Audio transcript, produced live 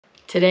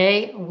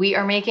Today, we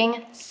are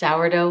making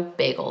sourdough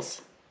bagels.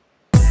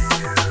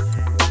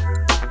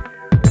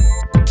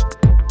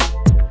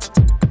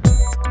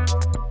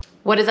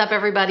 What is up,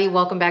 everybody?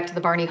 Welcome back to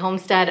the Barney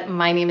Homestead.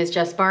 My name is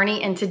Jess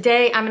Barney, and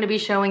today I'm gonna be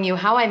showing you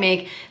how I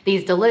make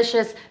these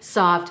delicious,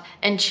 soft,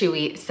 and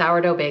chewy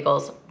sourdough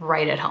bagels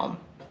right at home.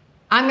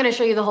 I'm gonna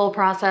show you the whole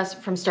process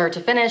from start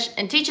to finish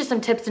and teach you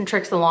some tips and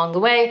tricks along the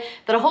way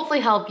that'll hopefully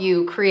help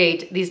you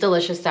create these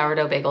delicious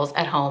sourdough bagels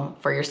at home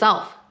for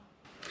yourself.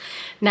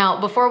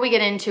 Now, before we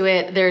get into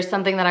it, there's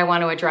something that I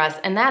want to address,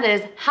 and that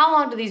is, how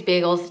long do these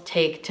bagels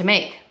take to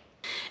make?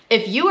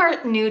 If you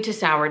are new to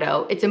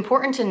sourdough, it's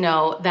important to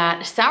know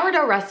that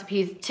sourdough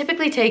recipes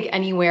typically take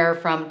anywhere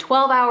from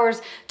 12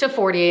 hours to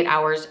 48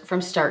 hours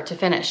from start to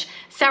finish.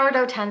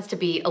 Sourdough tends to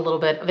be a little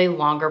bit of a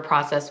longer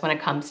process when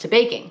it comes to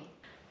baking.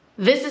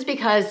 This is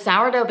because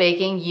sourdough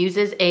baking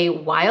uses a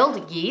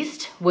wild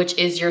yeast, which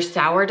is your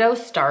sourdough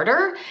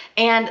starter,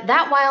 and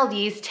that wild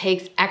yeast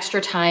takes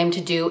extra time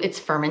to do its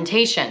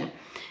fermentation.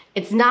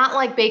 It's not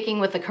like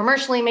baking with a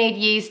commercially made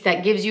yeast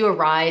that gives you a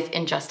rise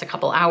in just a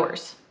couple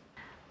hours.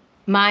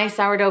 My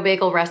sourdough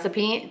bagel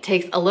recipe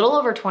takes a little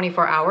over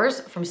 24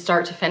 hours from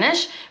start to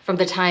finish, from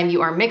the time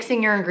you are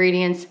mixing your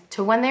ingredients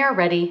to when they are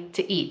ready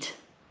to eat.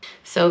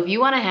 So if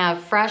you want to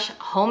have fresh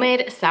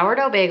homemade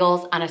sourdough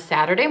bagels on a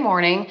Saturday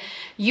morning,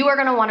 you are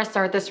going to want to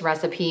start this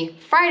recipe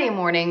Friday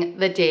morning,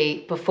 the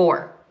day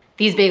before.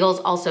 These bagels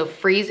also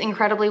freeze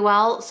incredibly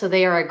well, so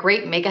they are a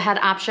great make-ahead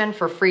option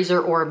for freezer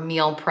or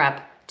meal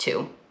prep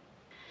too.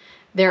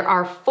 There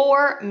are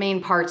 4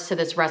 main parts to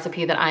this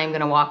recipe that I am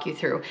gonna walk you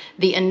through: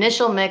 the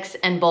initial mix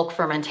and bulk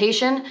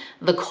fermentation,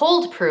 the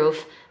cold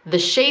proof, the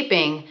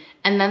shaping,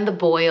 and then the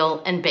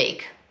boil and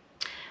bake.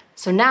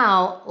 So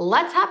now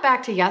let's hop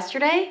back to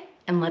yesterday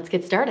and let's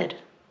get started.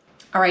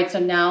 All right, so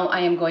now I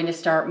am going to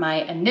start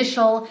my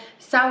initial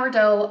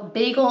sourdough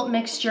bagel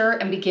mixture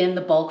and begin the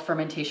bulk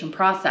fermentation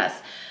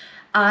process.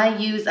 I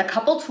use a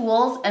couple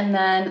tools and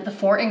then the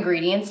 4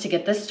 ingredients to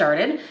get this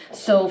started.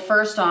 So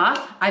first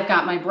off, I've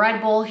got my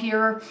bread bowl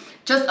here,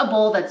 just a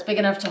bowl that's big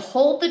enough to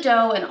hold the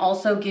dough and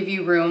also give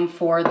you room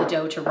for the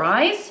dough to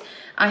rise.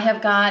 I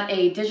have got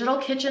a digital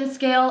kitchen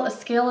scale. A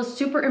scale is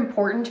super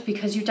important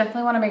because you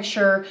definitely want to make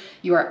sure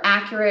you are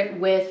accurate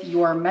with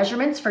your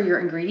measurements for your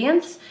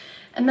ingredients.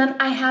 And then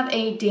I have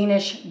a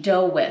Danish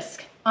dough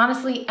whisk.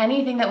 Honestly,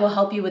 anything that will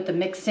help you with the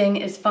mixing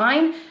is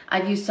fine.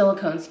 I've used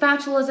silicone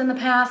spatulas in the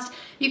past.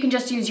 You can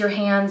just use your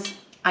hands.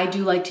 I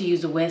do like to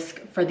use a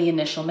whisk for the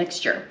initial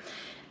mixture.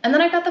 And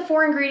then I've got the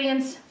 4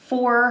 ingredients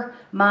for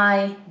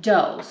my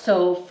dough.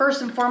 So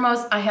first and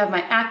foremost, I have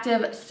my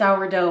active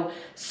sourdough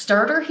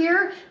starter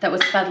here that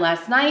was fed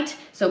last night.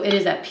 So it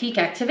is at peak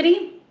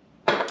activity.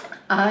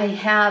 I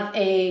have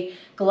a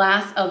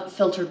glass of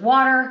filtered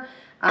water.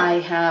 I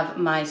have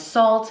my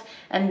salt,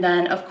 and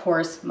then of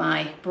course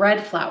my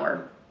bread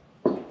flour.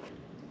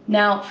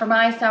 Now for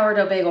my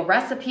sourdough bagel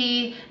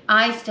recipe,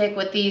 I stick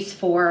with these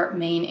 4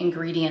 main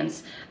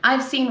ingredients.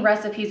 I've seen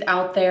recipes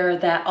out there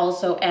that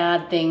also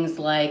add things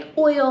like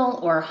oil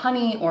or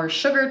honey or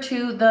sugar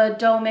to the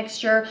dough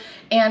mixture,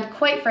 and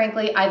quite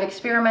frankly, I've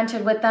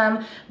experimented with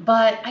them,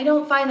 but I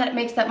don't find that it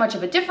makes that much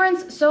of a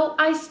difference, so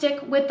I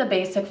stick with the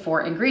basic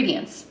 4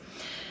 ingredients.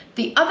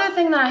 The other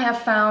thing that I have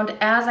found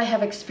as I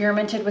have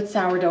experimented with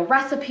sourdough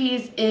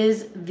recipes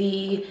is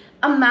the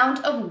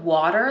amount of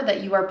water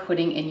that you are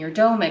putting in your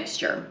dough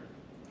mixture.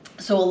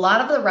 So a lot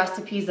of the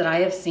recipes that I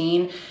have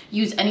seen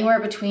use anywhere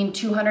between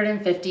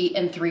 250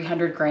 and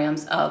 300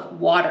 grams of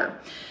water.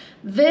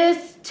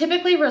 This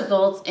typically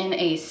results in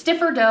a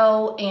stiffer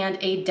dough and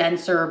a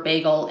denser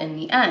bagel in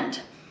the end.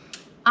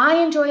 I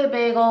enjoy a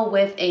bagel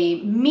with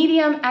a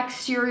medium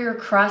exterior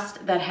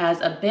crust that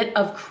has a bit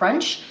of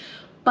crunch,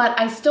 but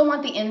I still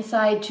want the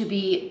inside to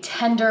be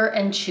tender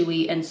and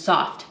chewy and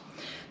soft.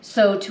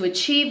 So to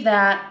achieve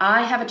that,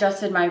 I have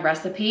adjusted my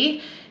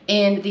recipe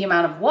in the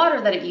amount of water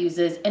that it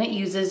uses, and it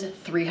uses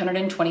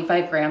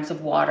 325 grams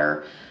of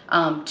water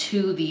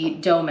to the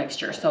dough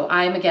mixture. So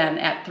I'm again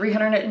at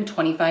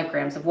 325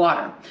 grams of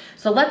water.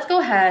 So let's go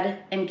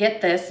ahead and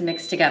get this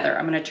mixed together.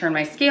 I'm gonna turn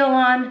my scale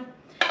on,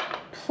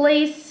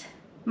 place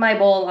my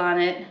bowl on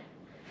it,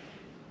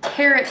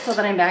 pair it so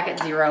that I'm back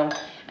at 0.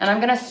 And I'm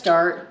gonna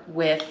start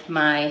with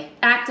my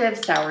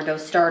active sourdough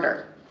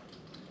starter.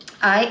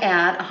 I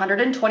add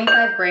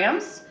 125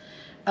 grams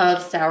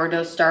of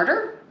sourdough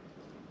starter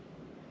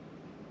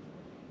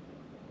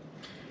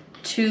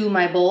to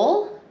my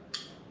bowl.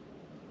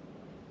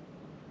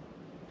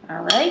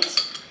 All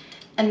right.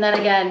 And then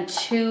again,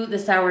 to the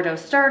sourdough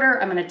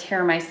starter, I'm gonna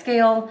tare my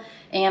scale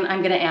and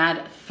I'm gonna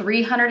add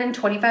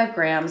 325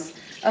 grams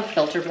of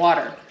filtered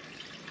water.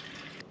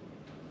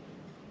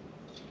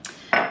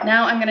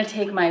 Now I'm gonna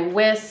take my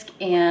whisk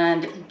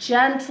and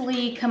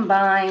gently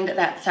combine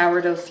that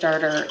sourdough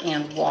starter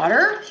and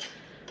water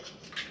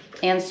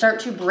and start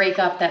to break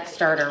up that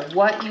starter.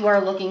 What you are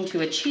looking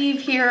to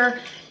achieve here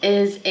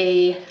is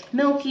a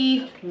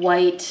milky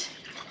white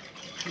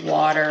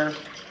water.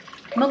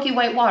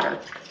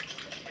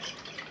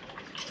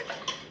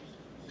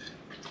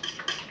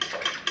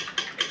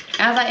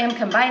 As I am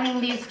combining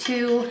these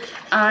two,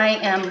 I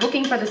am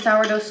looking for the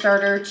sourdough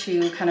starter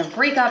to kind of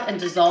break up and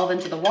dissolve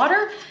into the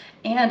water,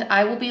 and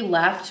I will be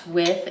left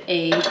with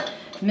a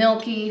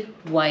milky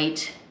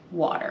white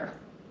water,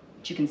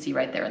 which you can see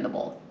right there in the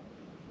bowl.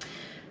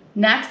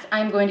 Next,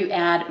 I'm going to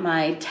add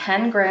my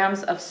 10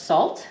 grams of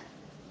salt.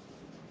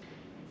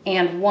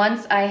 And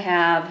once I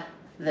have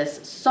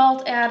this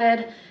salt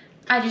added,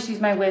 I just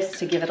use my whisk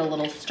to give it a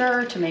little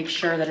stir to make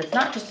sure that it's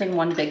not just in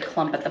one big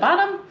clump at the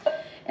bottom.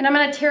 And I'm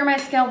gonna tare my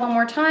scale one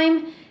more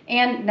time.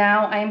 And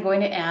now I am going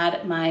to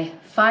add my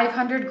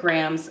 500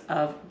 grams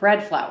of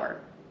bread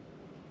flour.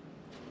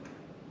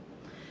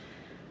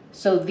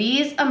 So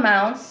these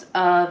amounts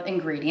of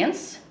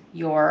ingredients,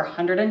 your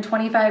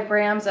 125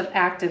 grams of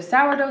active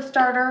sourdough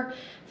starter,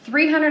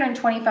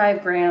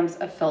 325 grams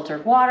of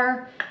filtered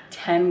water,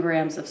 10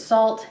 grams of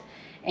salt,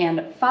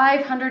 and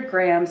 500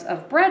 grams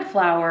of bread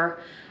flour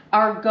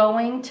are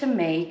going to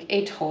make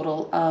a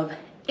total of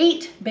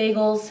 8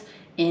 bagels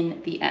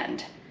in the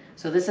end.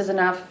 So this is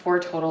enough for a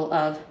total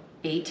of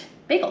 8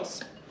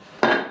 bagels.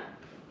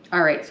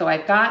 All right, so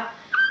I've got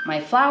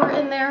my flour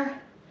in there,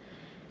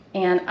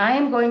 and I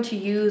am going to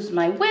use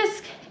my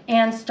whisk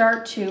and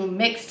start to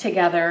mix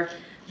together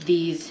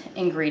these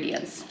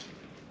ingredients.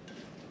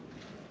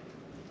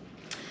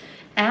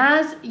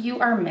 As you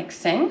are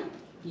mixing,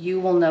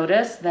 you will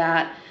notice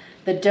that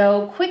the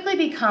dough quickly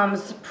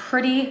becomes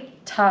pretty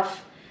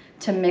tough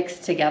to mix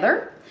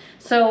together.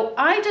 So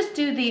I just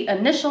do the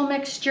initial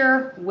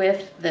mixture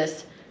with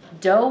this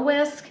dough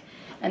whisk,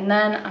 and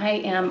then I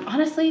am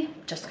honestly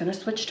just gonna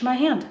switch to my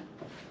hand.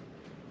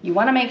 You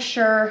wanna make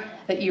sure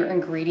that your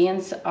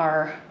ingredients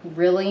are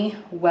really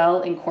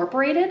well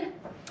incorporated.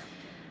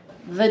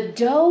 The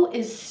dough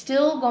is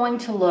still going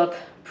to look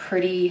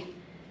pretty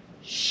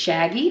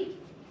shaggy,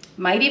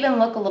 might even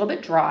look a little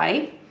bit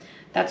dry.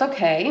 That's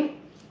okay,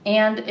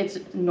 and it's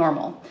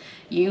normal.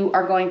 You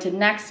are going to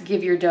next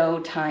give your dough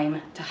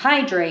time to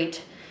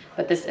hydrate,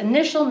 but this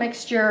initial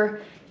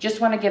mixture, just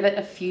want to give it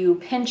a few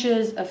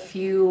pinches, a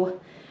few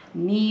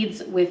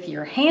kneads with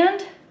your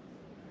hand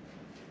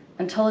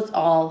until it's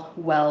all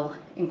well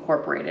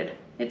incorporated.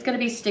 It's going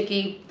to be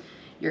sticky.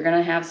 You're going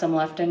to have some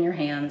left on your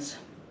hands.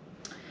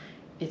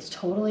 It's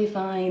totally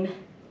fine.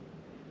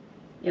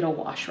 It'll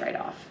wash right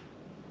off.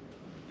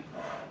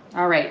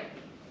 All right.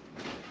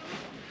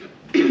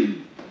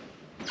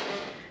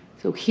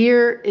 So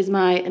here is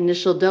my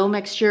initial dough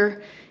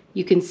mixture.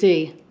 You can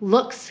see,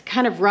 looks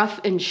kind of rough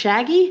and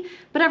shaggy,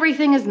 but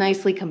everything is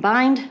nicely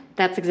combined.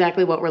 That's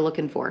exactly what we're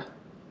looking for.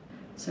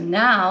 So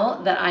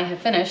now that I have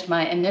finished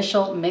my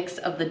initial mix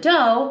of the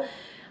dough,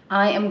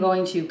 I am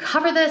going to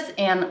cover this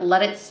and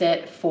let it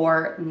sit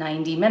for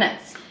 90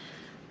 minutes.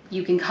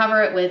 You can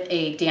cover it with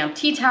a damp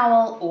tea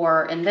towel,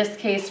 or in this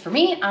case for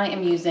me, I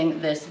am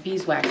using this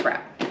beeswax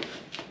wrap.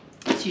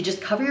 So you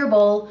just cover your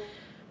bowl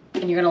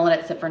and you're gonna let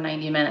it sit for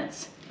 90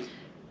 minutes.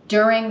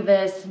 During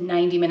this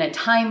 90-minute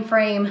time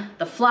frame,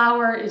 the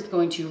flour is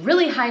going to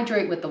really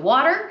hydrate with the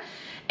water,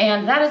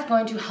 and that is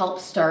going to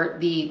help start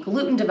the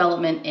gluten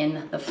development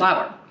in the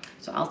flour.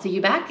 So I'll see you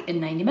back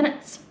in 90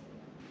 minutes.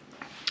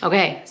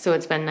 Okay, so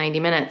it's been 90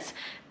 minutes.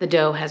 The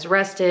dough has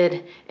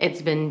rested,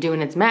 it's been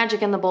doing its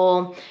magic in the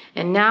bowl,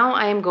 and now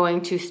I am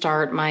going to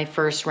start my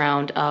first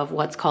round of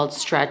what's called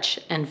stretch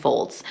and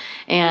folds.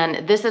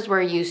 And this is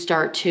where you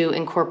start to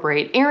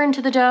incorporate air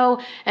into the dough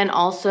and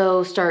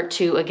also start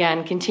to,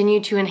 again,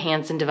 continue to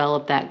enhance and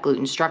develop that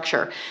gluten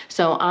structure.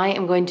 So I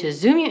am going to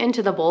zoom you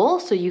into the bowl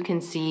so you can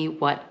see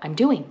what I'm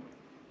doing.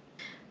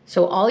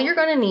 So all you're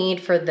gonna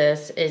need for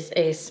this is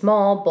a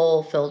small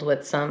bowl filled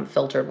with some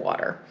filtered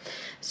water.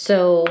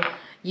 So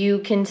you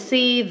can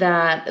see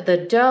that the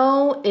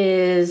dough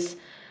is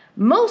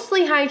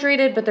mostly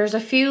hydrated, but there's a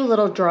few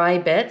little dry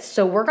bits.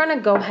 So we're gonna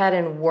go ahead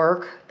and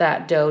work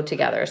that dough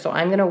together. So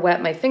I'm gonna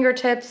wet my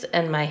fingertips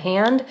and my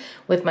hand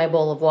with my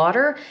bowl of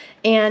water,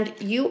 and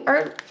you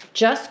are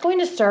just going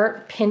to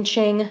start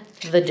pinching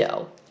the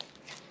dough.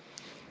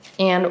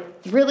 And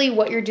really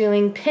what you're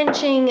doing,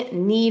 pinching,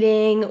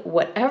 kneading,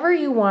 whatever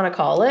you wanna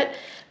call it,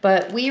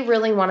 but we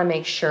really wanna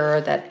make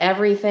sure that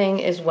everything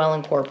is well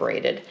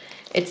incorporated.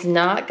 It's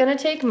not gonna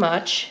take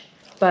much,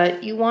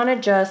 but you wanna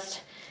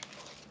just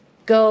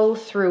go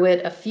through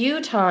it a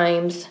few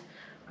times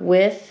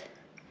with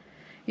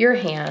your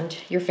hand,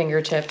 your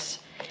fingertips,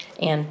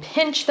 and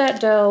pinch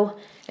that dough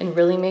and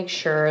really make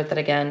sure that,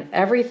 again,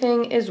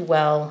 everything is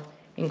well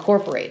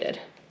incorporated.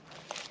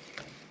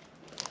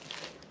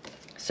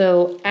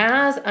 So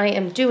as I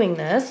am doing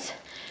this,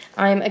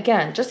 I'm,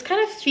 again, just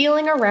kind of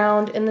feeling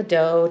around in the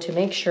dough to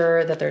make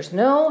sure that there's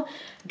no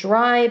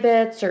dry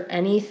bits or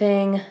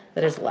anything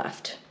that is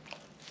left.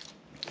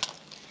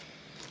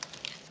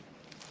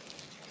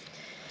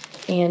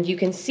 And you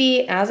can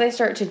see as I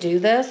start to do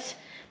this,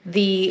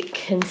 the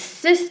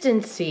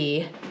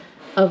consistency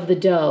of the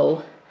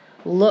dough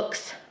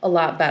looks a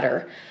lot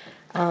better.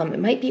 It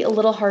might be a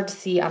little hard to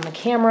see on the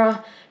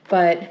camera,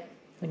 but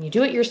when you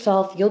do it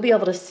yourself, you'll be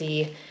able to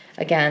see.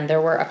 Again,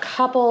 there were a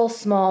couple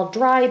small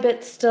dry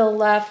bits still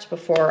left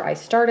before I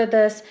started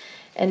this,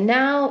 and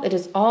now it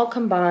is all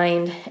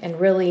combined and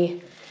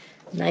really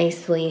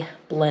nicely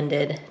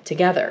blended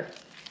together.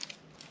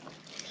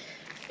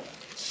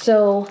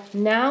 So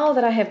now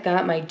that I have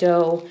got my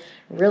dough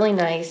really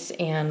nice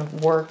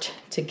and worked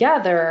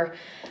together,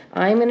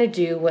 I'm gonna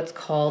do what's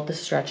called the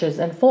stretches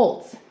and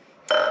folds.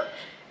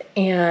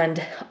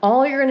 And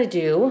all you're gonna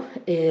do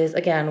is,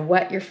 again,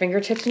 wet your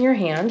fingertips in your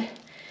hand,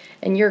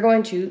 and you're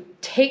going to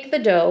take the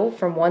dough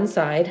from one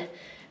side,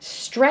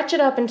 stretch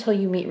it up until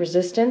you meet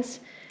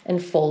resistance,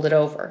 and fold it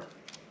over.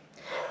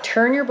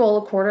 Turn your bowl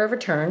a quarter of a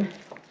turn,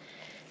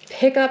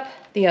 pick up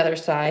the other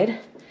side,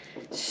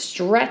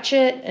 stretch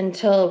it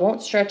until it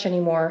won't stretch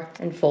anymore,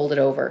 and fold it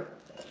over.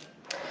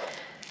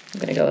 I'm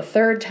gonna go a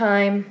third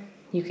time.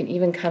 You can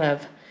even kind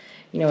of,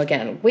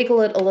 again,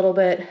 wiggle it a little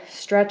bit,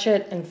 stretch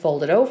it, and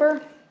fold it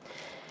over.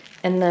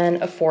 And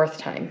then a fourth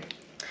time.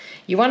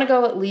 You wanna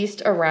go at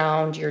least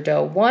around your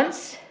dough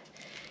once.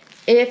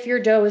 If your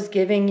dough is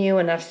giving you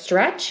enough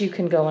stretch, you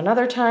can go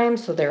another time.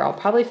 So there, I'll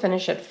probably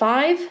finish at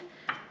 5.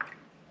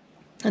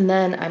 And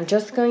then I'm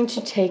just going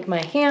to take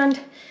my hand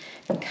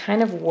and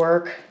kind of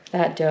work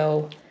that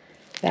dough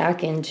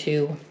back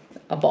into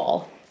a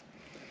ball.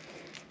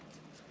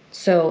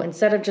 So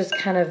instead of just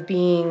kind of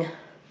being,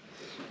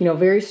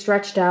 very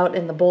stretched out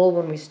in the bowl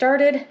when we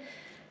started,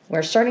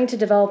 we're starting to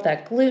develop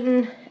that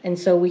gluten, and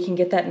so we can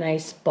get that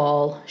nice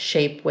ball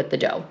shape with the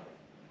dough.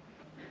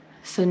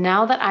 So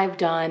now that I've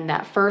done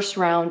that first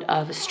round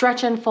of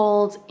stretch and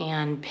folds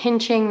and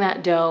pinching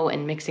that dough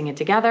and mixing it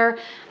together,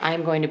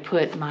 I'm going to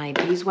put my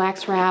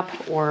beeswax wrap,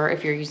 or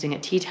if you're using a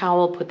tea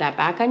towel, put that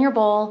back on your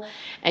bowl,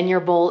 and your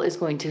bowl is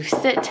going to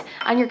sit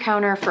on your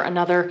counter for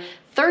another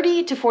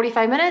 30 to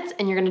 45 minutes,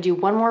 and you're gonna do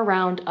one more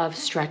round of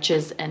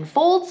stretches and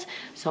folds.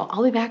 So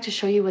I'll be back to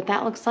show you what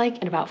that looks like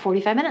in about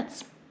 45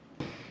 minutes.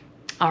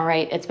 All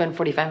right, it's been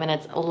 45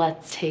 minutes.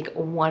 Let's take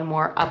one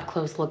more up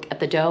close look at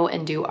the dough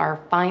and do our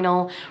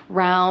final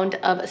round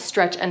of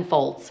stretch and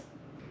folds.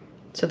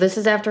 So this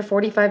is after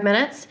 45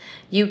 minutes.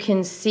 You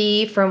can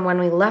see from when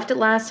we left it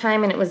last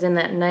time and it was in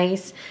that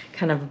nice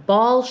kind of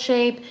ball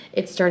shape,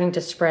 it's starting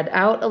to spread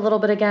out a little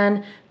bit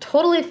again.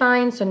 Totally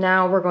fine. So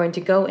now we're going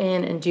to go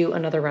in and do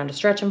another round of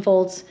stretch and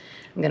folds.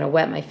 I'm gonna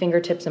wet my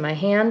fingertips in my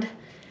hand.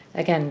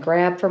 Again,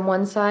 grab from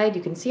one side.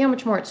 You can see how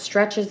much more it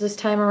stretches this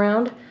time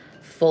around.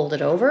 Fold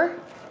it over.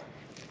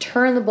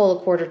 Turn the bowl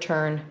a quarter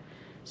turn,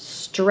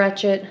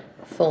 stretch it,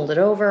 fold it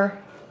over,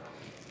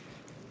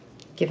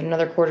 give it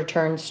another quarter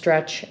turn,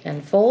 stretch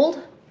and fold.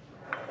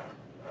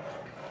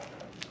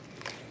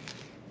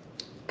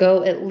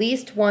 Go at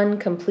least one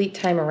complete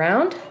time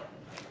around.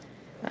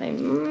 I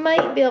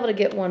might be able to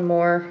get one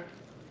more.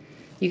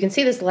 You can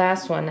see this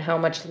last one, how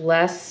much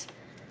less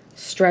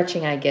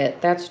stretching I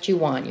get. That's what you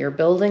want. You're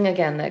building,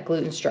 again, that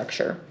gluten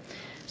structure.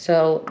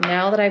 So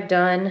now that I've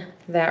done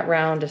that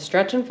round of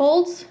stretch and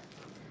folds,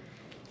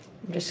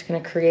 I'm just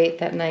gonna create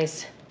that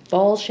nice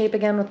ball shape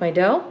again with my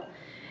dough,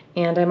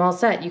 and I'm all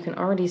set. You can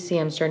already see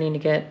I'm starting to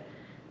get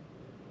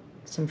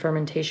some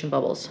fermentation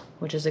bubbles,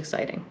 which is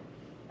exciting.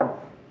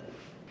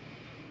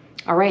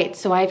 All right,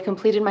 so I've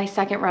completed my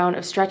second round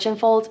of stretch and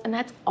folds, and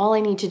that's all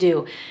I need to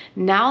do.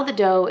 Now the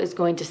dough is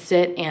going to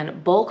sit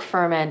and bulk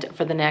ferment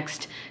for the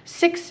next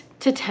 6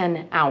 to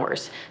 10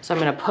 hours. So I'm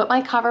gonna put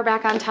my cover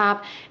back on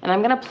top, and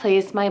I'm gonna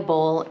place my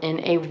bowl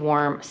in a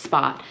warm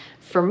spot.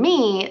 For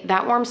me,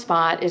 that warm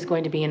spot is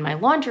going to be in my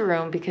laundry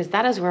room because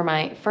that is where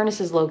my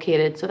furnace is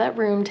located, so that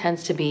room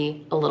tends to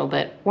be a little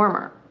bit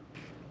warmer.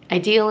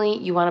 Ideally,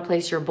 you wanna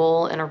place your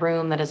bowl in a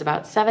room that is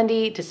about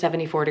 70 to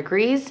 74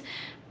 degrees,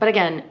 but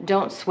again,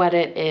 don't sweat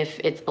it if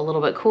it's a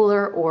little bit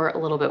cooler or a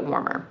little bit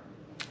warmer.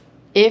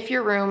 If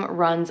your room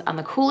runs on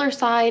the cooler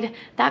side,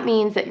 that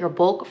means that your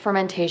bulk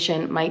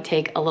fermentation might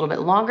take a little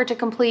bit longer to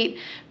complete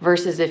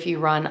versus if you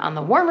run on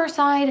the warmer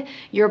side,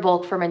 your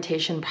bulk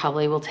fermentation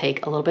probably will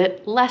take a little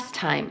bit less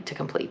time to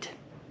complete.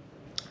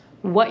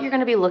 What you're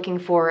gonna be looking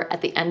for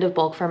at the end of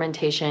bulk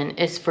fermentation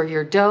is for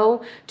your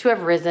dough to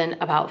have risen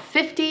about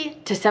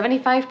 50 to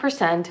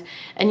 75%,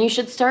 and you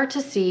should start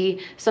to see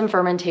some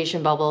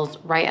fermentation bubbles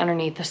right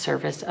underneath the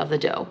surface of the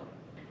dough.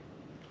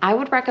 I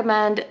would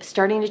recommend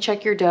starting to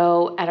check your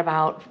dough at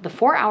about the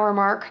 4-hour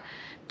mark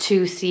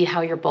to see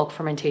how your bulk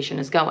fermentation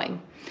is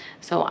going.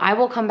 So I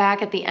will come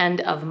back at the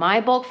end of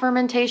my bulk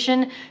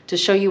fermentation to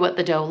show you what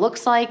the dough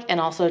looks like and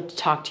also to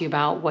talk to you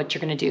about what you're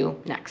gonna do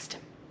next.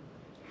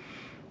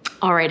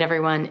 All right,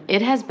 everyone,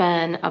 it has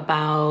been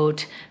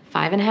about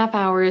 5.5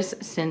 hours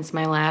since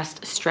my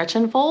last stretch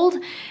and fold,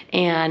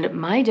 and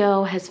my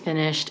dough has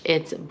finished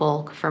its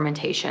bulk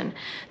fermentation.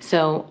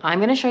 So I'm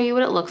gonna show you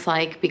what it looks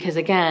like because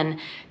again,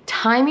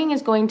 timing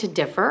is going to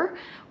differ.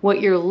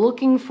 What you're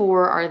looking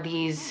for are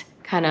these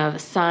kind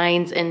of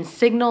signs and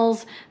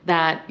signals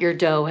that your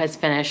dough has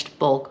finished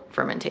bulk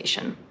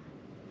fermentation.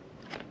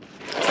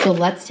 So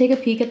let's take a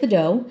peek at the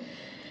dough.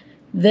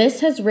 This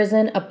has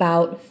risen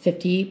about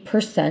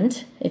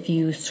 50%. If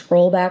you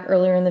scroll back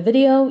earlier in the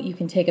video, you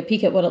can take a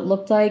peek at what it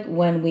looked like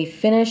when we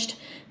finished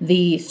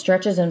the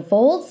stretches and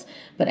folds.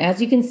 But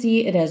as you can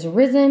see, it has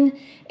risen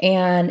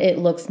and it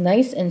looks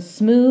nice and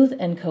smooth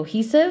and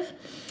cohesive.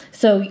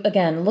 So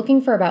again,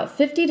 looking for about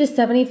 50 to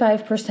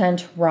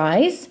 75%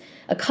 rise.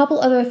 a couple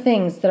other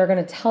things that are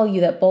going to tell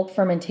you that bulk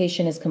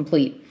fermentation is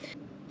complete.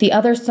 The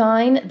other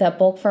sign that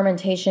bulk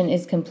fermentation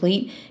is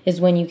complete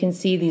is when you can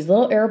see these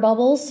little air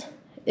bubbles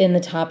in the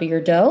top of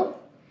your dough.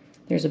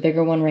 There's a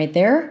bigger one right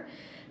there.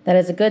 That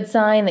is a good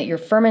sign that your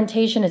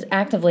fermentation is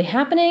actively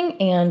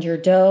happening and your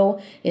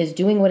dough is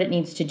doing what it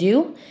needs to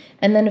do.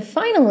 And then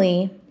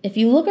finally, if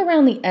you look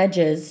around the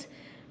edges,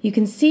 you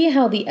can see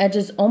how the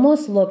edges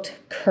almost looked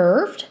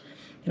curved.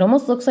 It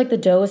almost looks like the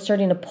dough is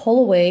starting to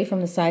pull away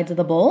from the sides of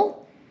the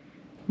bowl.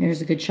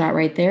 There's a good shot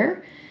right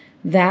there.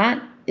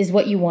 That is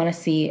what you want to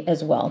see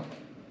as well.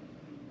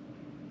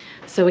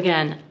 So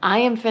again, I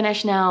am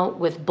finished now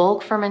with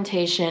bulk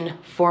fermentation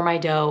for my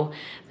dough.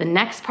 The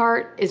next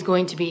part is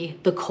going to be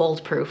the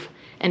cold proof.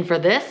 And for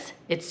this,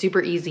 it's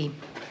super easy.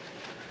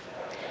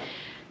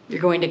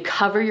 You're going to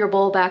cover your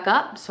bowl back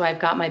up. So I've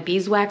got my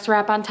beeswax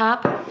wrap on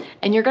top,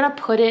 and you're gonna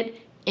put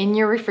it in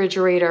your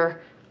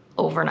refrigerator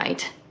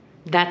overnight.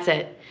 That's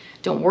it.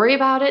 Don't worry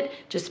about it.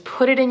 Just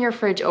put it in your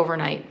fridge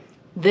overnight.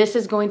 This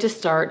is going to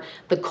start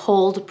the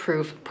cold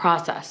proof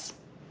process.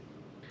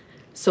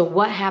 So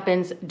what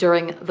happens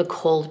during the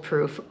cold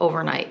proof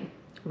overnight?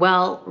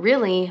 Well,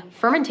 really,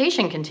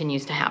 fermentation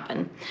continues to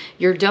happen.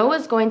 Your dough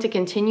is going to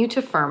continue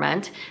to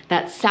ferment.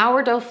 That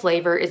sourdough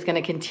flavor is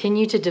going to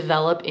continue to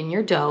develop in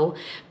your dough,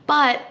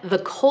 but the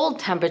cold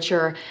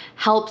temperature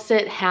helps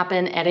it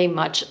happen at a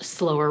much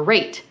slower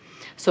rate.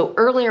 So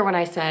earlier when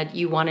I said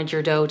you wanted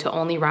your dough to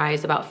only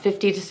rise about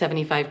 50 to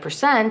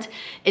 75%,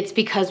 it's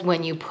because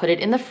when you put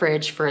it in the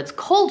fridge for its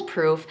cold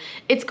proof,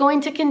 it's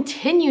going to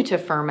continue to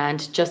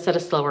ferment just at a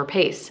slower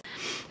pace.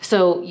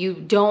 So you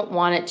don't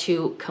want it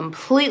to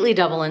completely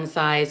double in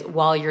size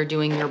while you're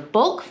doing your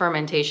bulk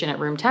fermentation at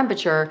room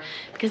temperature,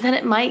 because then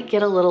it might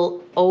get a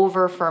little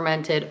over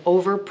fermented,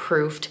 over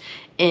proofed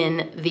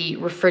in the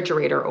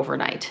refrigerator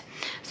overnight.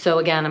 So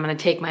again, I'm gonna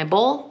take my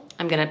bowl,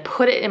 I'm gonna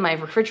put it in my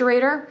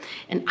refrigerator,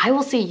 and I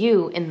will see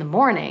you in the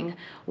morning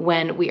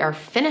when we are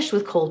finished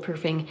with cold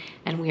proofing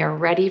and we are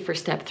ready for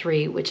step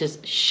 3, which is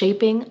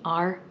shaping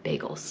our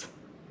bagels.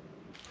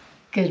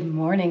 Good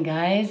morning,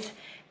 guys.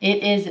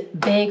 It is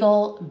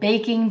bagel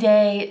baking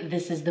day.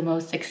 This is the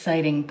most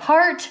exciting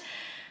part.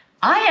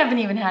 I haven't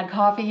even had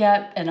coffee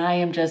yet, and I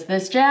am just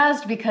this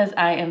jazzed because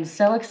I am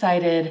so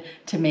excited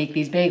to make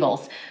these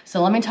bagels.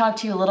 So let me talk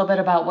to you a little bit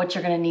about what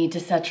you're gonna need to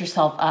set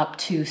yourself up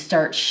to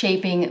start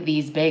shaping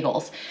these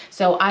bagels.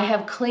 So I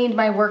have cleaned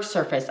my work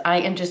surface. I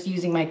am just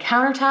using my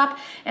countertop,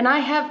 and I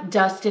have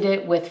dusted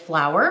it with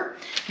flour.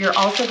 You're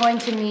also going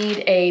to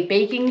need a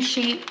baking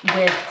sheet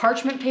with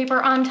parchment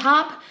paper on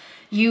top.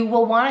 You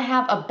will wanna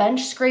have a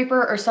bench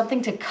scraper or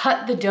something to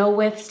cut the dough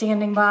with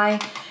standing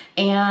by,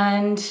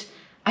 and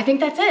I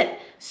think that's it.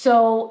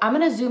 So I'm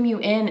gonna zoom you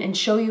in and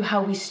show you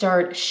how we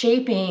start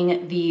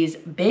shaping these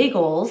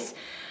bagels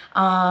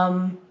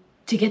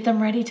to get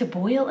them ready to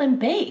boil and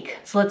bake.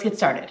 So let's get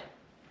started.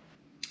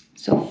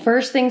 So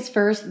first things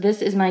first,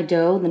 this is my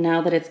dough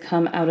now that it's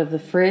come out of the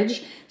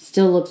fridge.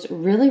 Still looks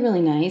really,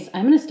 really nice.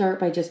 I'm gonna start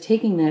by just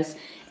taking this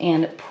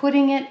and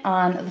putting it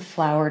on the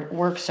floured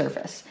work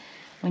surface.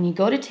 When you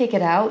go to take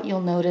it out,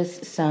 you'll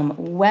notice some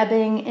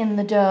webbing in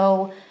the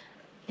dough.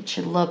 It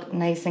should look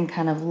nice and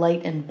kind of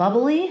light and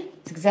bubbly.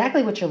 It's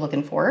exactly what you're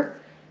looking for.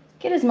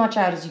 Get as much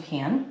out as you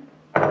can.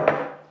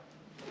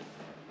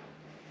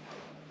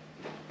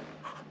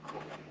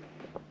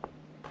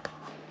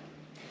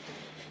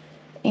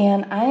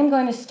 And I'm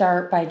going to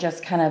start by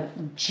just kind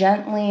of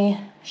gently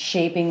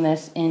shaping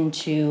this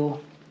into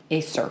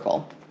a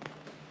circle.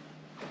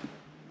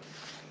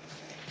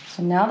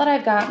 So now that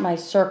I've got my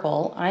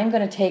circle, I'm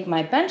going to take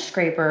my bench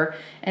scraper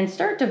and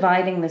start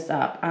dividing this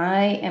up.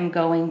 I am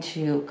going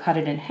to cut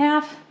it in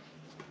half.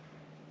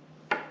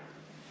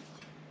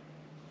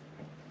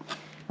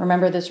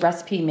 Remember, this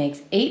recipe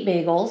makes 8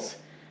 bagels,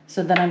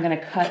 so then I'm going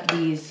to cut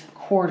these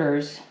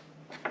quarters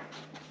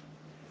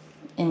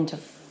into,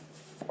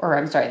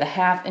 the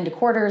half into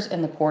quarters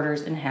and the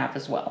quarters in half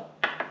as well.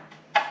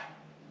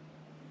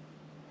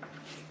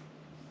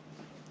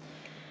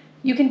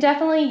 You can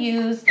definitely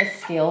use a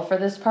scale for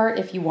this part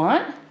if you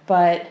want,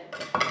 but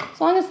as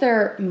long as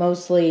they're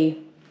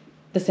mostly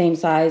the same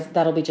size,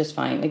 that'll be just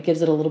fine. It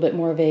gives it a little bit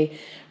more of a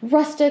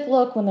rustic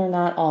look when they're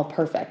not all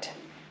perfect.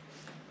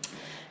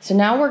 So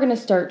now we're gonna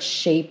start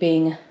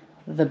shaping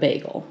the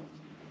bagel.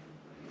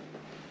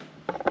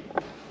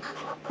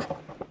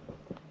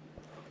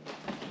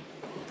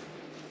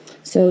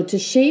 So to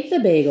shape the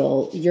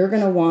bagel, you're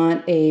gonna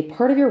want a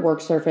part of your work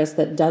surface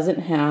that doesn't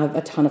have a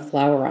ton of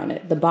flour on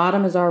it. The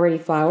bottom is already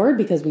floured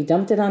because we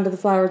dumped it onto the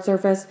floured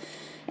surface,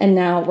 and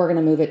now we're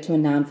gonna move it to a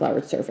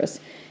non-floured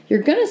surface.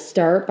 You're gonna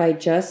start by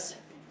just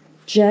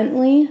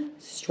gently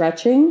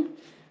stretching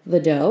the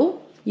dough.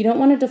 You don't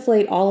wanna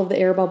deflate all of the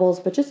air bubbles,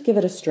 but just give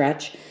it a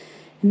stretch.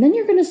 And then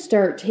you're gonna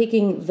start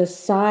taking the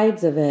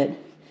sides of it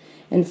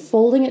and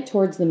folding it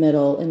towards the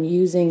middle and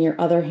using your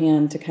other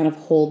hand to kind of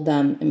hold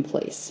them in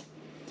place.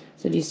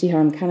 So do you see how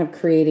I'm kind of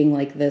creating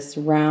like this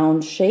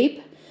round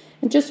shape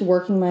and just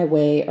working my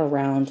way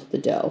around the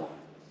dough?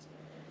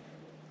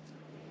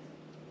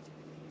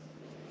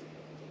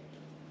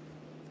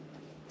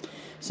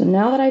 So So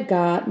now that I've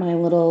got my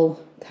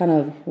little kind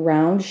of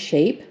round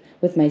shape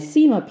with my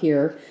seam up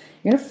here,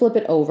 you're going to flip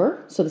it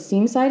over so the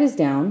seam side is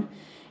down,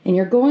 and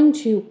you're going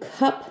to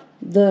cup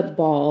the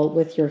ball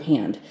with your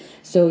hand.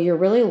 So you're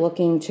really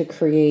looking to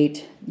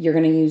create, you're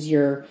going to use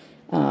your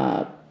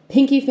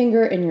pinky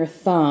finger and your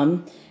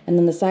thumb and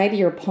then the side of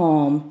your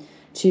palm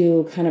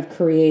to kind of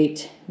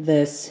create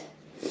this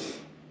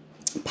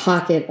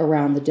pocket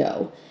around the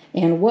dough.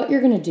 And what you're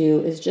going to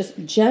do is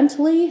just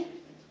gently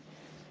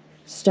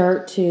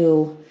start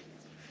to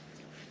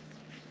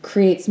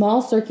create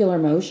small circular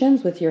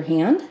motions with your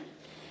hand.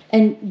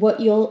 And what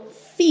you'll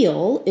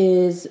feel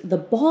is the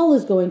ball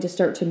is going to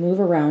start to move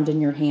around in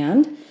your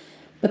hand.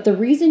 But the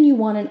reason you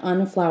want an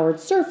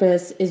unfloured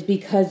surface is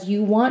because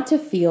you want to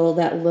feel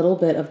that little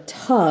bit of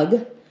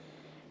tug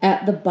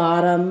at the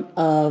bottom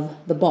of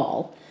the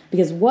ball.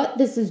 Because what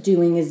this is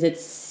doing is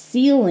it's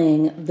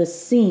sealing the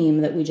seam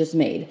that we just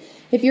made.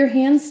 If your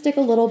hands stick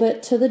a little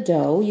bit to the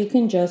dough, you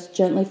can just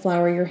gently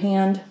flour your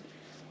hand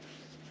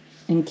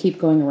and keep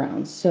going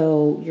around.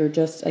 So you're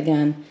just,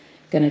 again,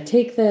 going to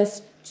take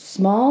this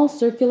small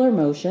circular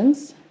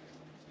motions,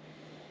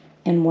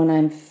 and when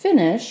I'm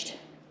finished,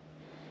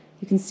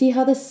 you can see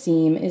how the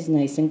seam is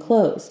nice and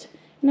closed.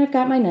 And I've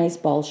got my nice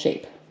ball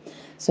shape.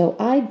 So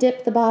I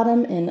dip the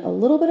bottom in a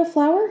little bit of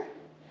flour,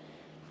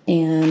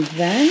 and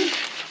then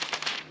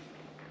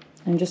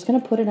I'm just going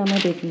to put it on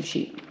my baking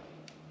sheet.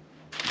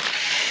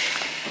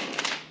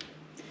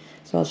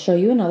 So I'll show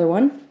you another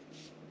one.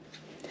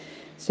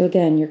 So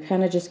again, you're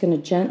kind of just going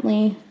to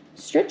gently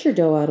stretch your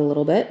dough out a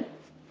little bit.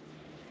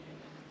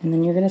 And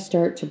then you're going to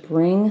start to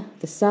bring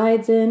the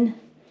sides in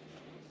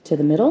to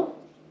the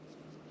middle.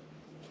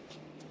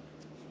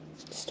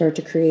 Start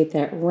to create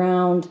that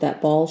round, that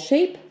ball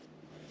shape.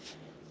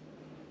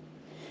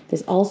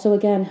 This also,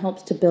 again,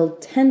 helps to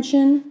build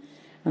tension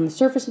on the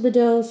surface of the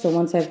dough. So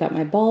once I've got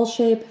my ball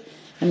shape,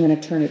 I'm going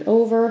to turn it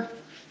over.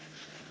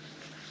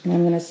 And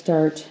I'm going to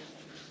start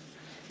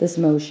this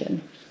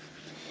motion.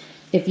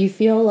 If you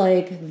feel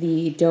like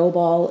the dough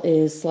ball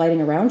is sliding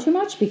around too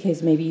much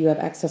because maybe you have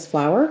excess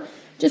flour,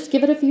 just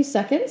give it a few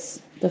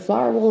seconds. The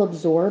flour will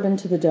absorb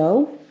into the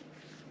dough,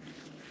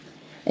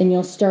 and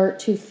you'll start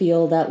to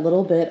feel that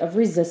little bit of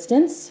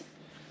resistance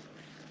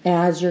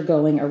as you're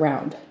going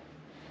around.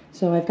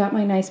 So I've got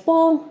my nice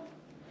ball,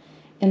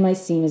 and my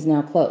seam is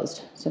now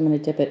closed. So I'm going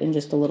to dip it in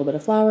just a little bit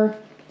of flour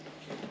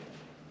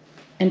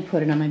and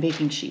put it on my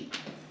baking sheet.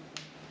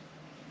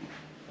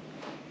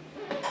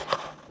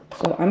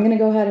 So I'm going to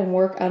go ahead and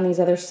work on these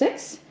other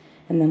 6,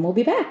 and then we'll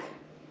be back.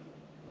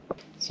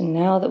 So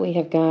now that we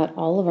have got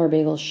all of our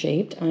bagels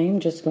shaped,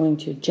 I'm just going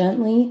to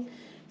gently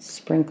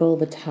sprinkle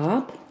the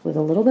top with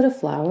a little bit of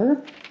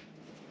flour,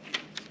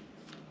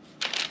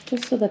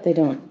 just so that they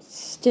don't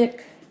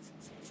stick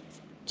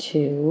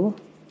to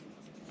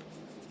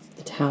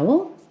the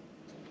towel.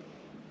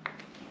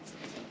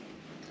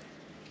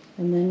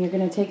 And then you're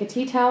going to take a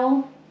tea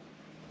towel,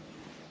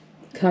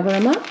 cover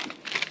them up,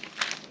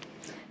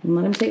 and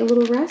let them take a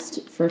little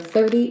rest for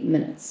 30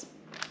 minutes.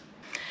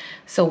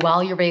 So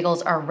while your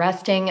bagels are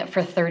resting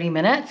for 30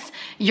 minutes,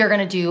 you're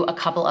gonna do a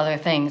couple other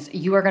things.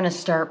 You are gonna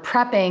start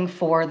prepping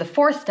for the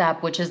 4th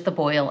step, which is the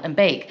boil and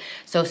bake.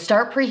 So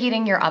start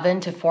preheating your oven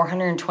to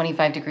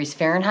 425 degrees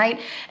Fahrenheit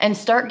and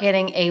start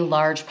getting a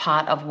large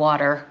pot of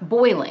water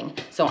boiling.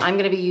 So I'm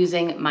gonna be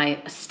using my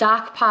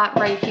stock pot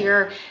right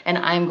here, and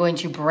I'm going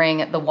to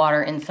bring the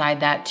water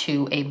inside that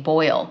to a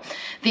boil.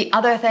 The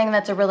other thing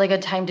that's a really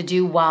good time to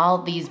do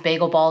while these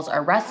bagel balls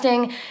are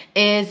resting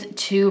is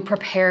to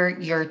prepare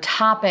your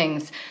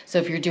toppings. So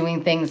if you're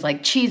doing things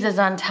like cheeses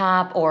on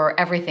top or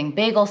everything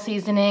bagel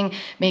seasoning,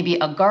 maybe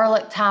a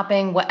garlic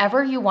topping,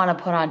 whatever you want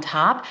to put on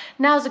top,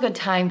 now's a good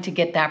time to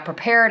get that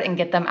prepared and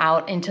get them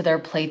out into their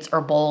plates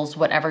or bowls,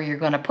 whatever you're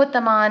going to put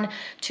them on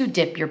to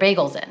dip your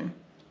bagels in.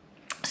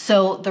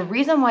 So the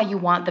reason why you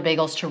want the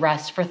bagels to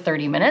rest for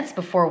 30 minutes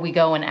before we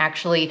go and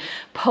actually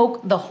poke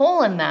the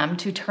hole in them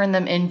to turn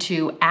them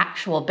into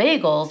actual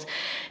bagels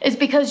is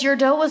because your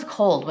dough was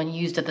cold when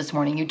you used it this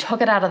morning. You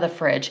took it out of the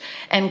fridge,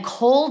 and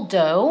cold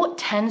dough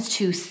tends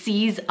to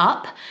seize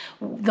up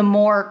the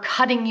more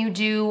cutting you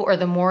do or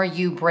the more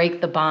you break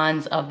the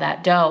bonds of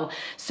that dough.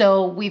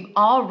 So we've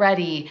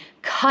already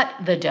cut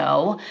the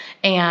dough,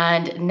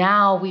 and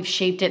now we've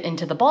shaped it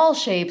into the ball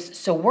shapes.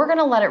 So we're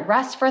gonna let it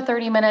rest for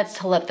 30 minutes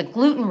to let the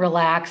gluten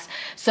relax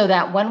so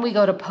that when we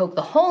go to poke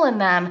the hole in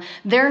them,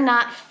 they're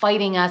not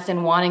fighting us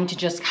and wanting to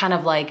just kind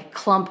of like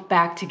clump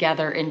back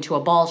together into a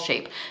ball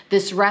shape.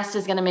 This rest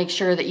is gonna make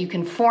sure that you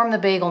can form the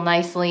bagel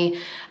nicely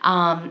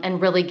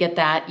and really get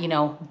that,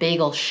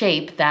 bagel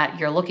shape that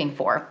you're looking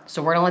for.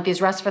 So we're gonna let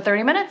these rest for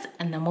 30 minutes,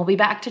 and then we'll be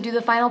back to do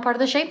the final part of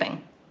the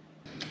shaping.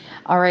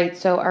 All right,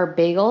 so our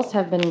bagels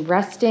have been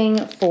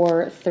resting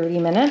for 30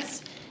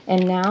 minutes,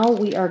 and now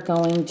we are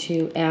going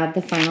to add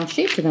the final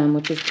shape to them,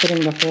 which is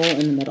putting the hole in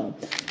the middle.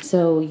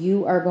 So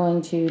you are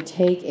going to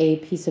take a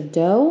piece of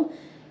dough,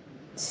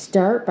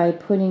 start by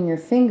putting your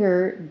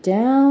finger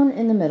down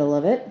in the middle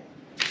of it.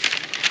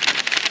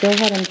 Go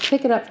ahead and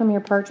pick it up from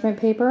your parchment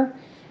paper,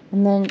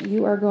 and then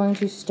you are going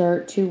to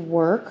start to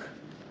work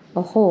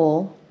a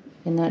hole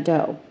in that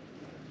dough.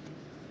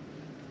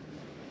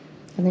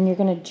 And then you're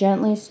going to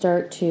gently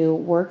start to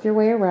work your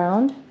way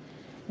around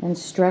and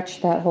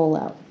stretch that hole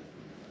out.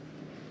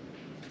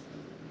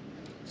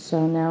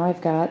 So now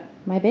I've got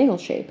my bagel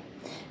shape.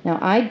 Now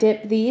I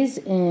dip these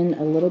in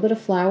a little bit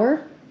of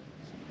flour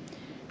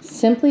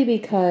simply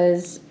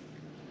because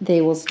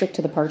they will stick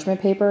to the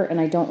parchment paper and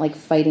I don't like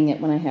fighting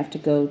it when I have to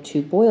go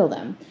to boil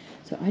them.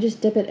 So I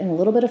just dip it in a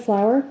little bit of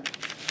flour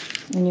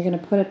and you're going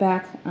to put it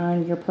back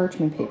on your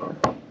parchment paper.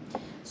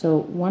 So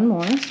one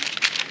more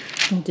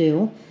will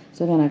do.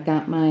 So again, I've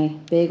got my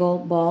bagel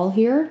ball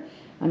here.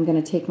 I'm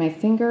going to take my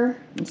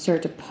finger and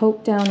start to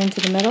poke down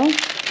into the middle,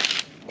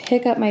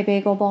 pick up my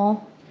bagel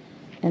ball,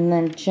 and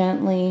then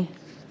gently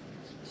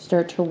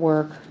start to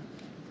work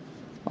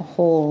a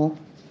hole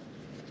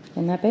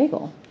in that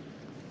bagel.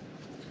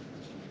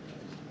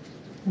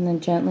 And then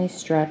gently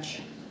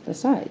stretch the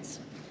sides.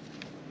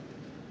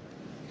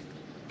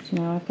 So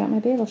now I've got my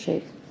bagel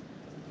shape.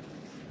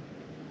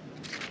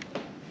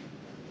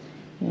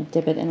 I'm going to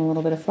dip it in a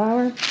little bit of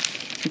flour.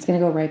 It's going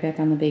to go right back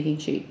on the baking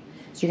sheet.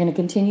 So you're going to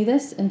continue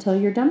this until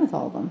you're done with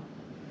all of them.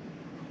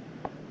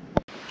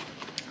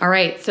 All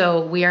right,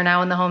 so we are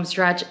now in the home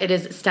stretch. It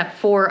is step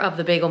 4 of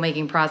the bagel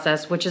making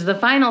process, which is the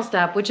final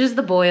step, which is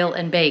the boil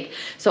and bake.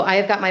 So I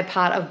have got my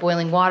pot of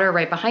boiling water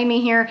right behind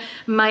me here.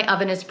 My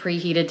oven is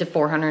preheated to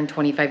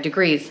 425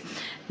 degrees.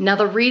 Now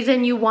the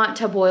reason you want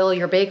to boil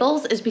your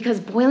bagels is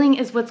because boiling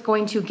is what's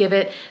going to give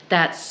it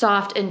that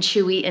soft and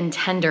chewy and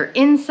tender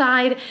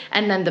inside,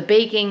 and then the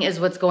baking is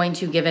what's going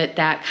to give it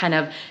that kind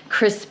of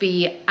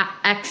crispy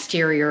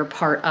exterior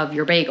part of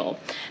your bagel.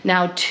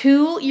 Now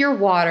to your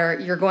water,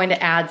 you're going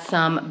to add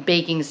some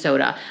baking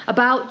soda,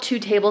 about 2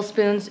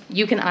 tablespoons.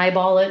 You can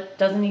eyeball it,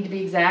 doesn't need to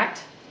be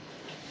exact.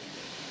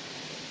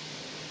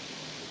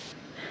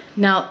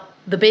 Now,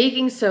 the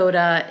baking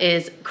soda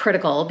is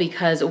critical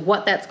because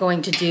what that's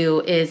going to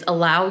do is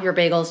allow your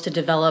bagels to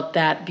develop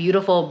that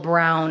beautiful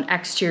brown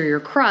exterior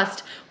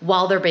crust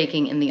while they're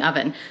baking in the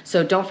oven.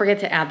 So don't forget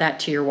to add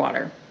that to your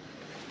water.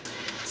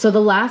 So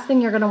the last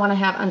thing you're going to want to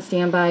have on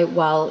standby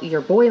while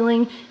you're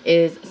boiling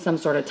is some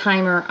sort of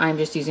timer. I'm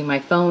just using my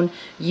phone.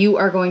 You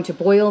are going to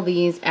boil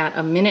these at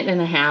 1.5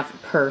 minutes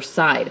per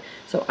side.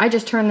 So I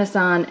just turn this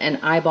on and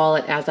eyeball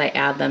it as I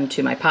add them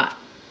to my pot.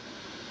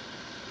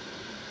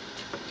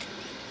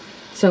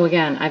 So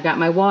again, I've got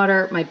my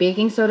water, my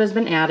baking soda has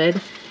been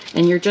added,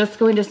 and you're just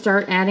going to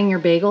start adding your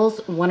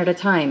bagels one at a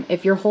time.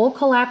 If your hole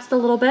collapsed a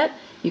little bit,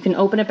 you can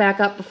open it back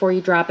up before you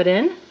drop it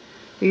in.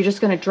 You're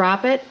just going to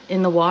drop it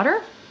in the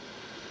water.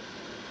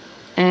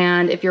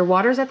 And if your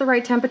water's at the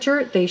right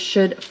temperature, they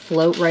should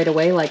float right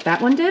away like that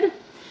one did.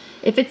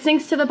 If it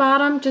sinks to the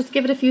bottom, just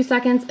give it a few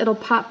seconds. It'll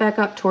pop back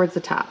up towards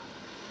the top.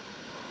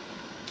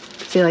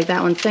 See, like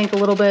that one sank a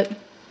little bit,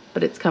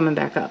 but it's coming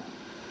back up.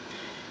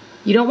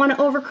 You don't want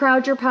to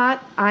overcrowd your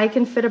pot. I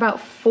can fit about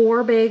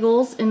 4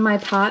 bagels in my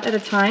pot at a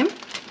time.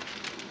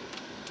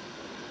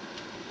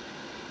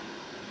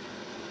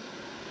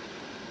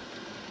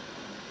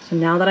 So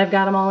now that I've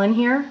got them all in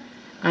here,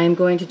 I'm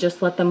going to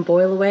just let them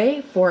boil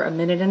away for 1.5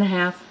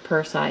 minutes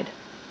per side.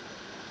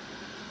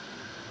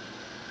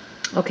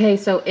 Okay,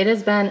 so it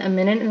has been 1.5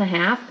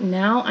 minutes.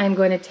 Now I'm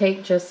going to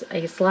take just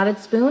a slotted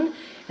spoon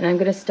and I'm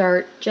going to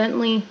start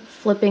gently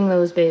flipping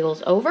those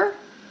bagels over.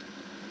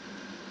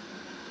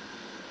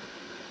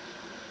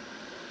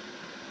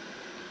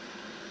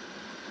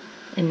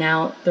 And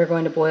now they're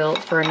going to boil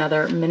for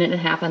another 1.5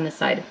 minutes on this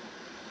side.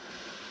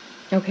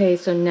 Okay,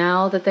 so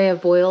now that they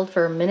have boiled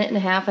for 1.5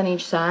 minutes on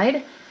each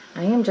side,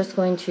 I am just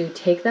going to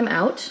take them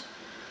out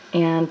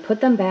and put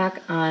them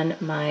back on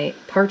my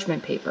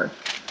parchment paper.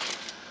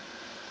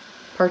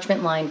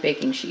 Parchment lined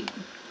baking sheet.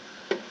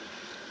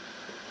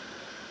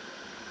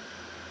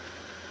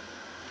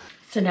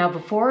 So now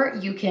before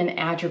you can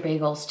add your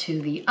bagels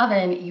to the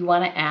oven, you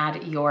want to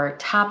add your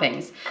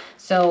toppings.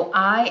 So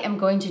I am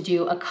going to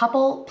do a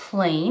couple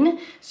plain,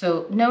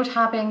 so no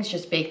toppings,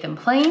 just bake them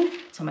plain.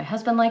 That's how my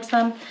husband likes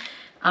them.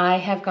 I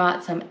have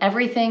got some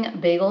everything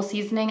bagel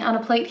seasoning on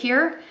a plate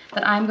here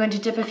that I'm going to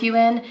dip a few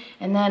in,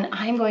 and then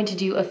I'm going to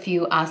do a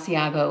few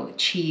Asiago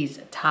cheese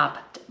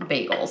topped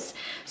bagels.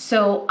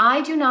 So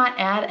I do not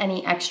add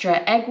any extra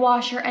egg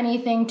wash or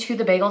anything to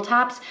the bagel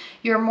tops.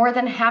 You're more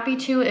than happy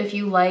to if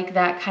you like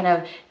that kind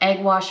of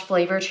egg wash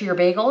flavor to your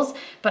bagels,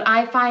 but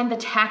I find the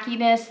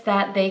tackiness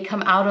that they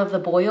come out of the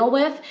boil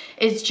with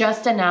is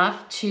just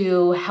enough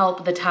to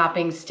help the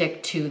topping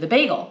stick to the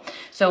bagel.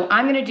 So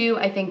I'm gonna do,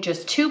 I think,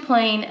 just 2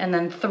 plain and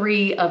then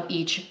 3 of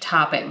each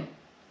topping.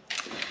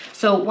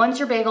 So once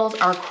your bagels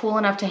are cool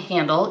enough to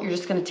handle, you're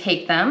just gonna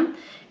take them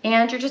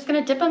and you're just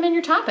gonna dip them in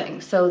your topping.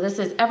 So this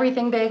is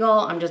everything bagel.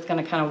 I'm just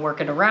gonna kind of work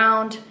it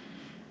around.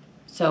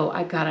 So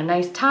I've got a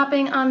nice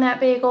topping on that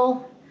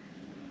bagel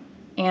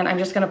and I'm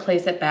just gonna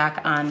place it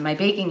back on my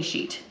baking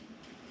sheet.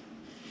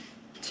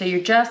 So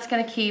you're just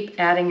gonna keep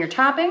adding your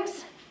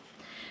toppings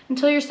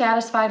until you're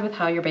satisfied with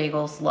how your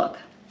bagels look.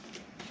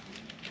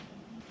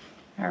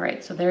 All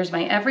right, so there's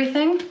my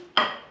everything.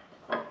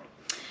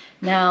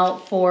 Now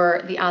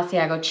for the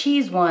Asiago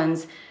cheese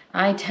ones,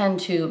 I tend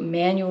to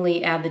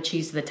manually add the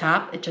cheese to the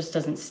top. It just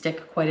doesn't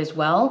stick quite as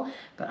well,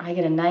 but I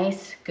get a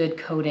nice, good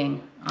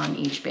coating on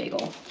each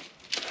bagel.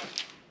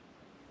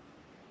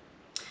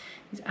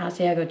 These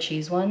Asiago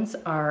cheese ones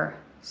are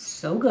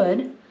so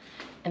good,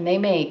 and they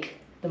make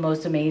the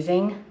most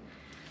amazing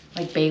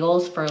like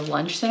bagels for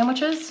lunch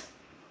sandwiches.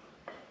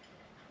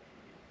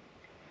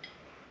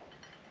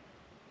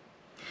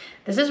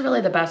 This is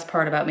really the best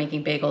part about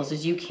making bagels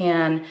is you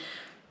can,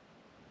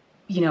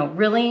 you know,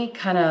 really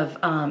kind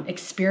of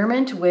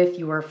experiment with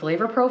your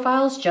flavor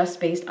profiles just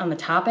based on the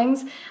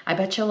toppings. I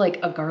bet you like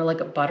a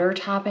garlic butter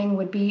topping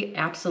would be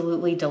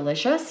absolutely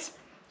delicious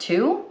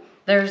too.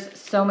 There's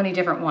so many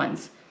different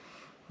ones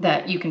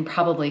that you can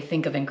probably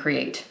think of and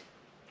create.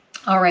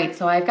 All right,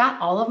 so I've got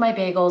all of my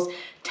bagels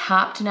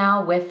topped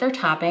now with their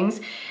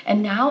toppings,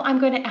 and now I'm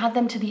going to add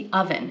them to the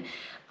oven.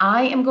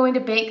 I am going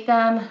to bake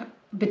them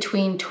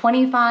between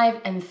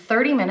 25 and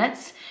 30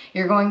 minutes.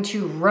 You're going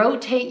to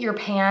rotate your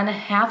pan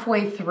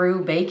halfway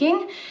through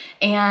baking,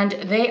 and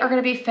they are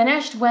going to be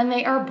finished when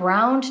they are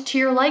browned to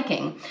your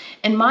liking.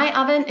 In my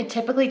oven, it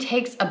typically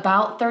takes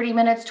about 30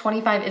 minutes.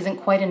 25 isn't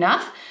quite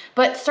enough,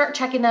 but start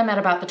checking them at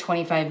about the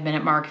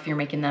 25-minute mark if you're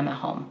making them at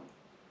home.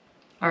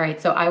 All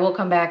right, so I will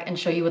come back and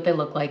show you what they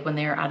look like when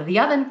they are out of the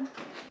oven.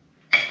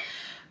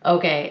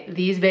 Okay,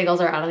 these bagels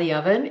are out of the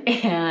oven,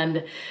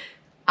 and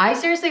I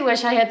seriously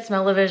wish I had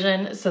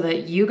smell-o-vision so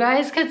that you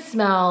guys could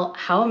smell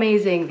how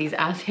amazing these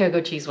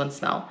Asiago cheese ones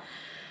smell.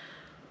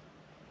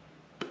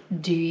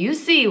 Do you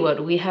see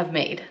what we have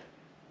made?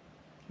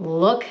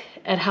 Look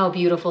at how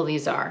beautiful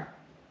these are.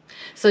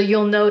 So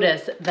you'll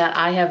notice that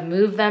I have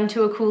moved them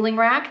to a cooling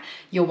rack.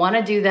 You'll want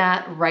to do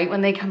that right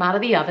when they come out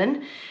of the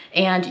oven,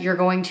 and you're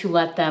going to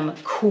let them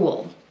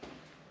cool.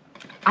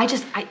 I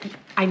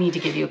need to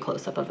give you a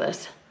close-up of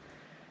this.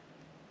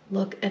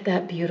 Look at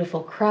that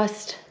beautiful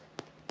crust.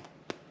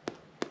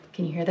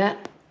 Can you hear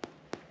that?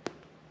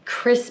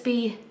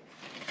 Crispy,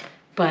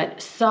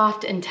 but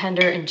soft and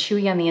tender and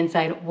chewy on the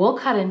inside. We'll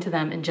cut into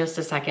them in just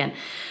a second,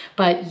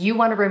 but you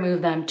want to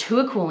remove them to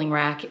a cooling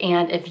rack,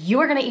 and if you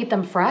are going to eat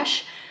them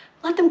fresh,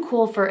 let them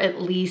cool for at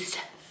least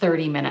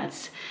 30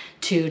 minutes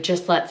to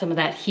just let some of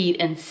that heat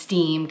and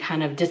steam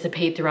kind of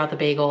dissipate throughout the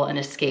bagel and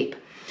escape.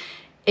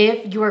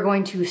 If you are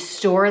going to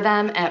store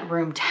them at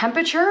room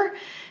temperature,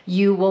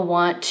 you will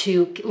want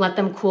to let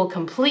them cool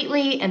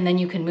completely, and then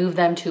you can move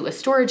them to a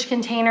storage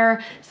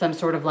container, some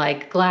sort of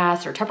like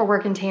glass or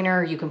Tupperware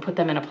container. You can put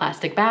them in a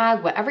plastic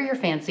bag, whatever you're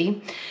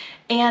fancy.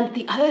 And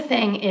the other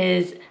thing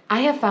is,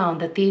 I have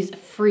found that these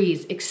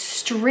freeze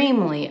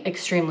extremely,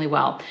 extremely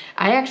well.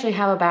 I actually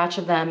have a batch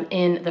of them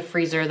in the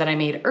freezer that I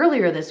made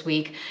earlier this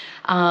week,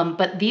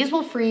 but these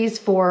will freeze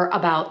for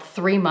about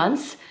 3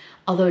 months.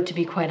 Although to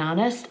be quite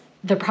honest,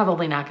 they're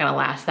probably not gonna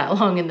last that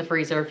long in the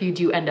freezer if you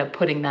do end up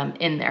putting them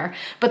in there.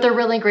 But they're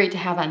really great to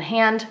have on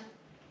hand.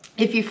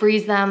 If you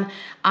freeze them,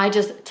 I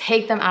just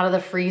take them out of the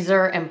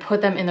freezer and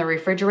put them in the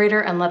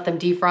refrigerator and let them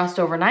defrost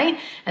overnight,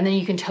 and then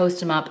you can toast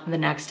them up the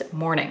next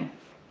morning.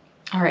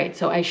 All right,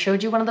 so I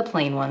showed you one of the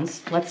plain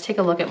ones. Let's take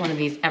a look at one of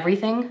these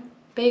everything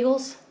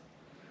bagels.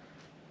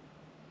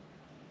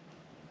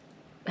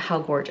 How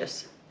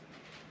gorgeous.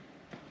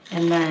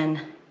 And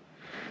then,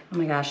 oh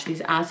my gosh,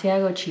 these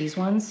Asiago cheese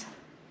ones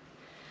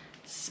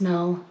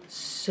smell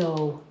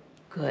so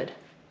good.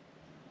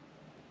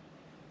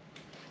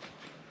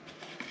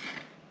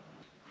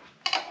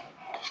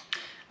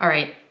 All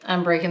right,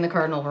 I'm breaking the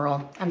cardinal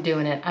rule. I'm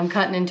doing it. I'm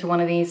cutting into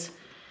one of these.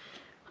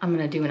 I'm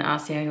gonna do an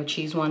Asiago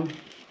cheese one.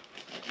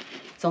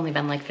 It's only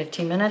been like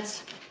 15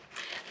 minutes.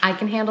 I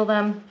can handle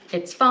them,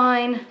 it's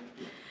fine.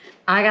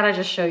 I gotta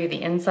just show you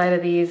the inside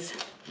of these,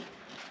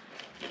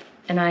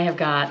 and I have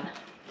got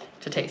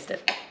to taste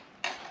it.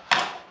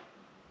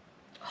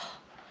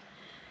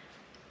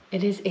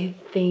 It is a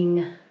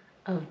thing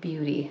of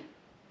beauty.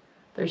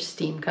 There's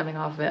steam coming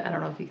off of it. I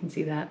don't know if you can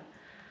see that.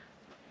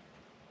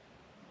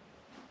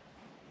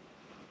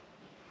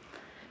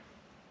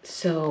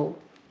 So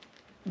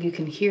you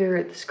can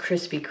hear this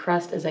crispy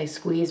crust as I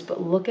squeeze,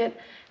 but look at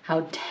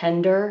how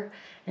tender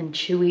and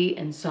chewy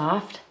and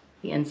soft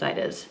the inside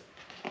is.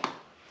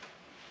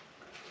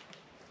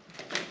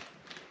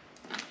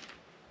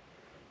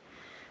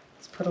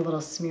 Let's put a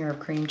little smear of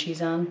cream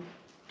cheese on.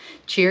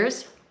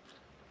 Cheers.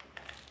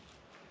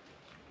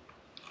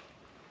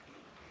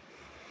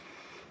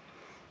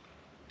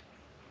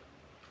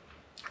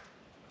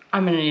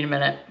 I'm gonna need a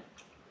minute.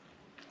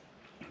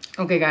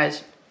 Okay,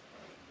 guys.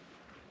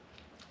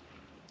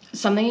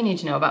 Something you need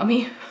to know about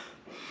me.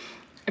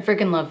 I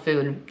freaking love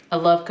food. I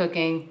love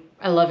cooking.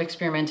 I love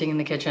experimenting in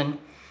the kitchen.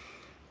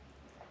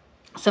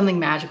 Something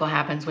magical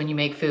happens when you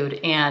make food,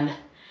 and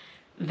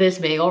this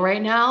bagel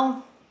right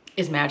now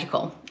is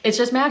magical. It's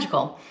just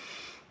magical.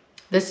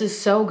 This is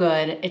so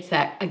good. It's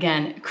that,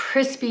 again,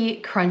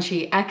 crispy,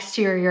 crunchy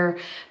exterior,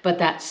 but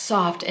that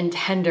soft and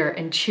tender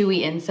and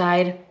chewy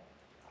inside.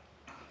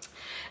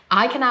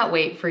 I cannot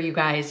wait for you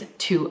guys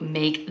to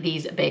make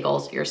these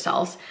bagels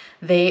yourselves.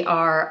 They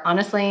are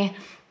honestly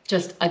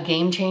just a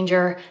game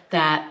changer.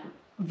 That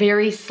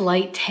very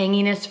slight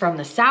tanginess from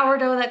the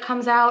sourdough that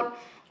comes out.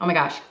 Oh my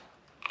gosh.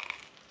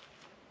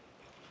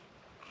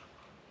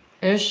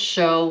 It's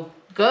so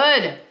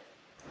good.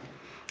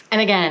 And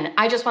again,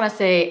 I just want to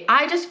say,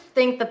 I just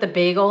think that the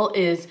bagel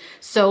is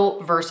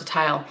so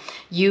versatile.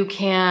 You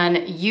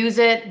can use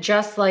it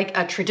just like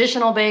a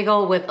traditional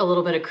bagel with a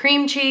little bit of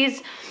cream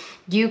cheese.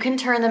 You can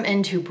turn them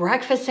into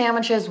breakfast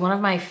sandwiches. One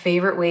of my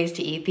favorite ways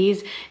to eat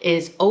these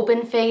is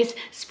open face,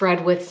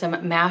 spread with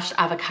some mashed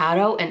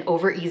avocado and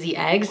over easy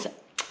eggs.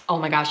 Oh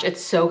my gosh,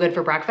 it's so good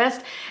for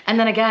breakfast. And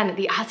then again,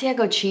 the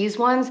Asiago cheese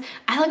ones,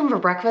 I like them for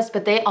breakfast,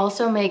 but they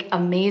also make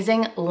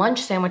amazing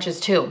lunch sandwiches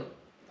too.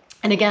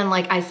 And again,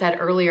 like I said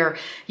earlier,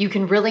 you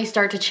can really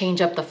start to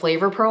change up the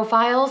flavor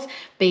profiles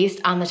based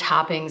on the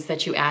toppings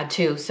that you add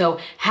too. So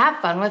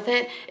have fun with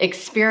it,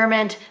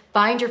 experiment,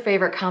 find your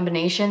favorite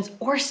combinations,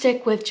 or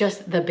stick with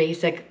just the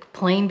basic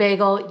plain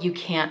bagel. You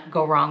can't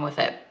go wrong with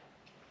it.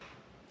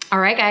 All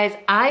right, guys,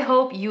 I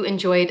hope you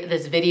enjoyed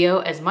this video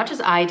as much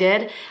as I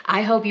did.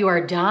 I hope you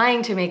are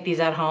dying to make these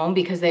at home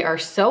because they are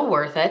so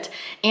worth it.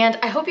 And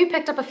I hope you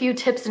picked up a few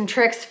tips and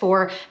tricks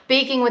for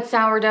baking with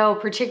sourdough,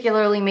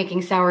 particularly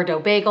making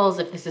sourdough bagels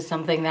if this is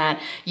something that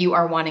you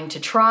are wanting to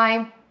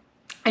try.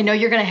 I know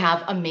you're gonna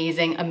have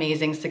amazing,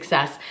 amazing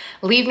success.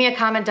 Leave me a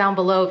comment down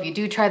below if you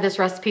do try this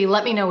recipe.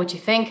 Let me know what you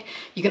think.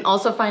 You can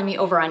also find me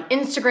over on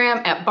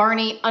Instagram at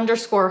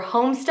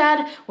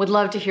Barney_homestead. Would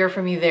love to hear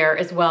from you there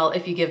as well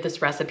if you give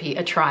this recipe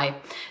a try.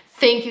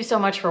 Thank you so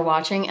much for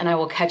watching, and I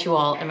will catch you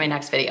all in my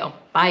next video.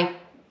 Bye.